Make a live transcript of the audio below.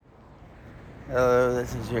Hello,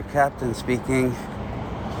 this is your captain speaking.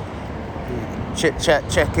 Chit-Chat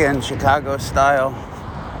check-in, Chicago style.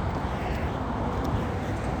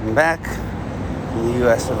 I'm back in the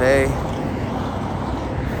US of A.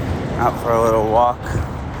 Out for a little walk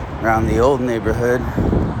around the old neighborhood.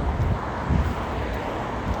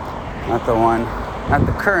 Not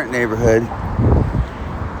the current neighborhood.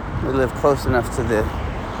 We live close enough to the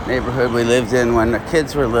neighborhood we lived in when the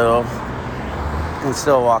kids were little. You can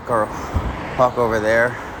still walk over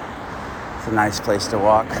there. It's a nice place to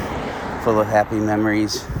walk, full of happy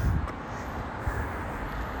memories.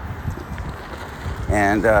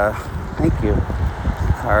 And thank you.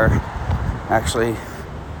 Car actually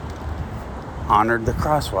honored the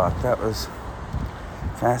crosswalk. That was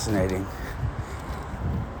fascinating.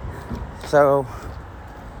 So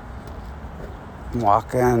I'm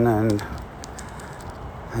walking and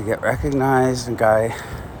I get recognized. A guy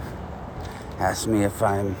asked me if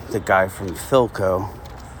I'm the guy from Philco,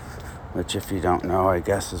 which, if you don't know, I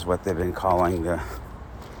guess is what they've been calling the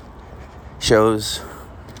shows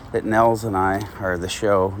that Nels and I are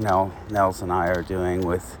doing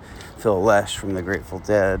with Phil Lesh from the Grateful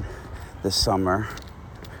Dead this summer.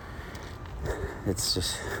 It's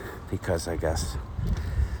just because I guess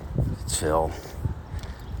it's Phil.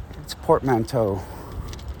 It's portmanteau,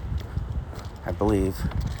 I believe,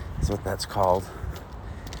 is what that's called.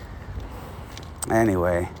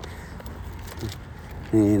 Anyway,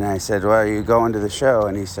 and I said, well, are you going to the show?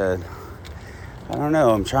 And he said, I don't know,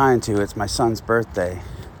 I'm trying to. It's my son's birthday.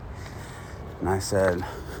 And I said,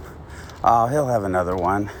 oh, he'll have another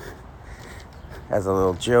one, as a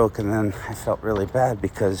little joke. And then I felt really bad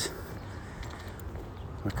because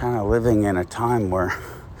we're kind of living in a time where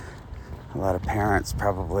a lot of parents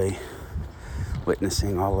probably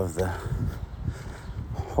witnessing all of the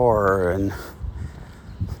horror and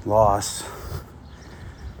loss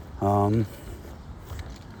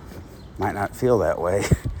might not feel that way.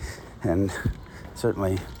 And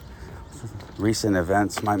certainly recent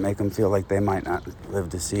events might make them feel like they might not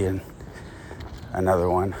live to see another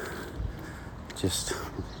one. Just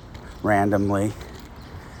randomly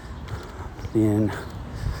being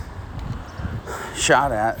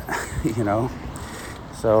shot at, you know.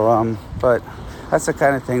 So, but that's the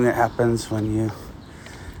kind of thing that happens when you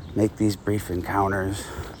make these brief encounters.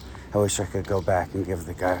 I wish I could go back and give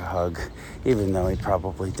the guy a hug, even though he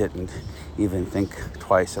probably didn't even think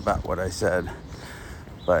twice about what I said.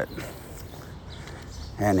 But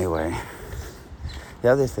anyway, the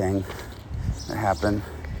other thing that happened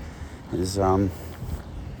is I'm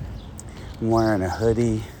wearing a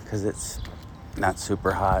hoodie because it's not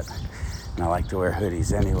super hot, and I like to wear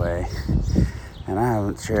hoodies anyway. And I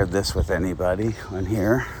haven't shared this with anybody on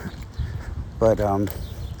here, but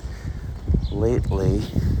lately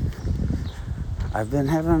I've been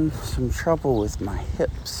having some trouble with my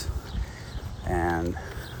hips, and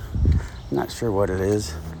I'm not sure what it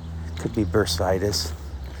is. Could be bursitis,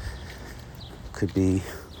 could be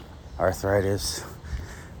arthritis.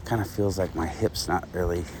 Kind of feels like my leg's not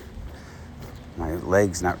really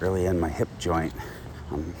in my hip joint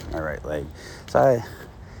on my right leg. So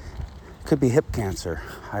could be hip cancer.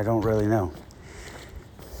 I don't really know.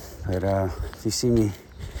 But if you see me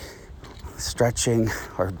stretching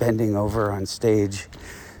or bending over on stage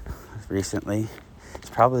recently, it's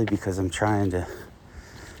probably because I'm trying to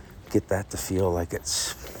get that to feel like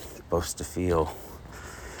it's supposed to feel.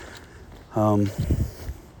 But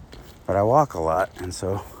I walk a lot, and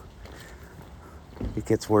so it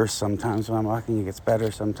gets worse sometimes when I'm walking. It gets better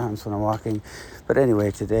sometimes when I'm walking. But anyway,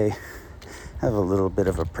 today I have a little bit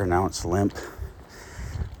of a pronounced limp.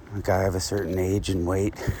 A guy of a certain age and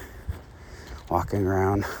weight, walking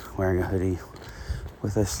around wearing a hoodie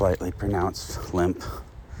with a slightly pronounced limp.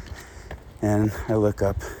 And I look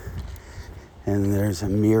up and there's a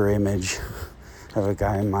mirror image of a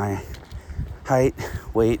guy my height,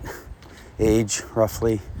 weight, age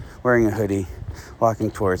roughly, wearing a hoodie,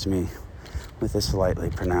 walking towards me with a slightly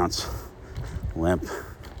pronounced limp.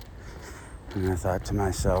 And I thought to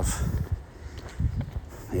myself,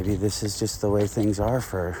 maybe this is just the way things are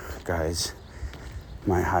for guys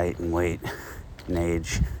my height and weight and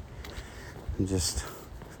age, and just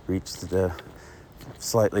reached the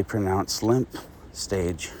slightly pronounced limp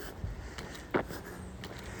stage.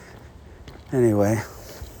 Anyway,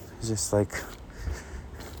 it's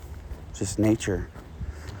just nature.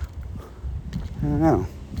 I don't know.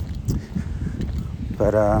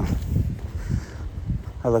 But I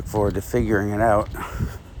look forward to figuring it out,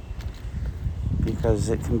 because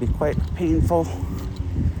it can be quite painful,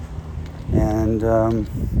 and it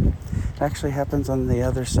actually happens on the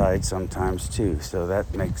other side sometimes too, so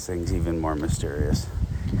that makes things even more mysterious.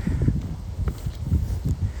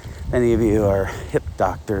 any of you are hip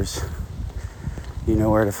doctors, you know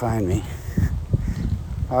where to find me.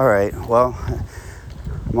 All right, well,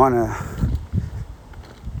 I'm gonna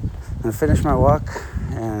finish my walk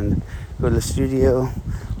and go to the studio,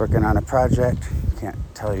 working on a project. Can't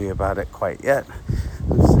tell you about it quite yet.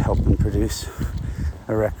 I'm just helping produce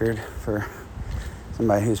a record for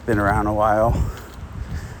somebody who's been around a while.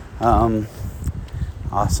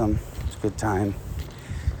 Awesome. It's a good time.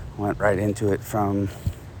 Went right into it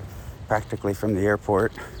practically from the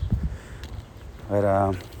airport.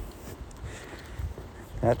 But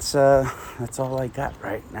that's all I got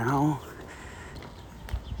right now.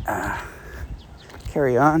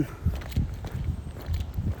 Carry on.